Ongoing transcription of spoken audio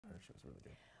Show is really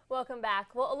good. Welcome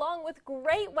back. Well, along with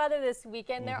great weather this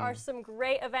weekend, there are some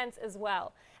great events as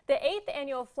well. The 8th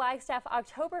Annual Flagstaff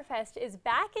Oktoberfest is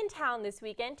back in town this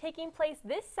weekend, taking place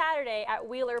this Saturday at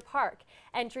Wheeler Park.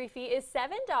 Entry fee is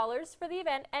 $7 for the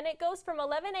event, and it goes from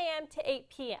 11 a.m. to 8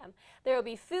 p.m. There will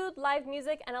be food, live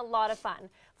music, and a lot of fun.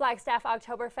 Flagstaff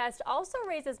Oktoberfest also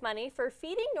raises money for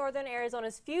Feeding Northern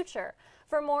Arizona's Future.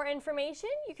 For more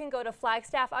information, you can go to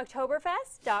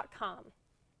flagstaffoktoberfest.com.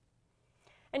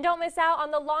 And don't miss out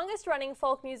on the longest running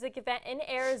folk music event in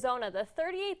Arizona. The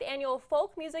 38th Annual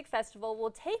Folk Music Festival will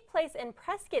take place in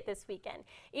Prescott this weekend.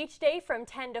 Each day from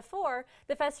 10 to 4,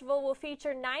 the festival will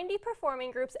feature 90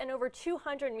 performing groups and over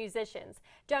 200 musicians.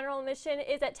 General admission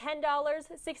is at $10,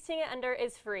 16 and under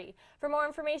is free. For more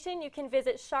information, you can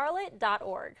visit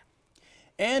charlotte.org.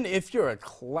 And if you're a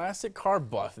classic car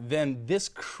buff, then this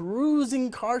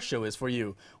Cruis'n Car Show is for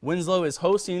you. Winslow is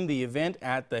hosting the event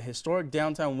at the Historic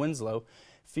Downtown Winslow,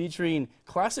 featuring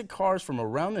classic cars from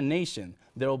around the nation.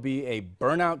 There will be a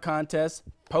burnout contest,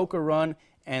 poker run,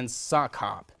 and sock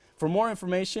hop. For more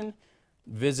information,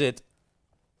 visit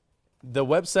the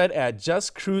website at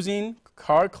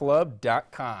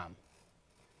justcruisingcarclub.com.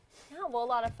 Yeah, well, a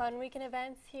lot of fun weekend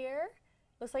events here.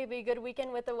 Looks like it'll be a good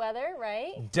weekend with the weather,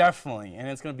 right? Definitely, and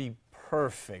it's going to be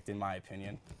perfect in my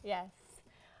opinion. Yes.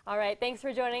 All right, thanks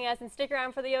for joining us, and stick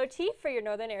around for the OT for your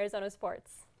Northern Arizona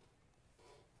sports.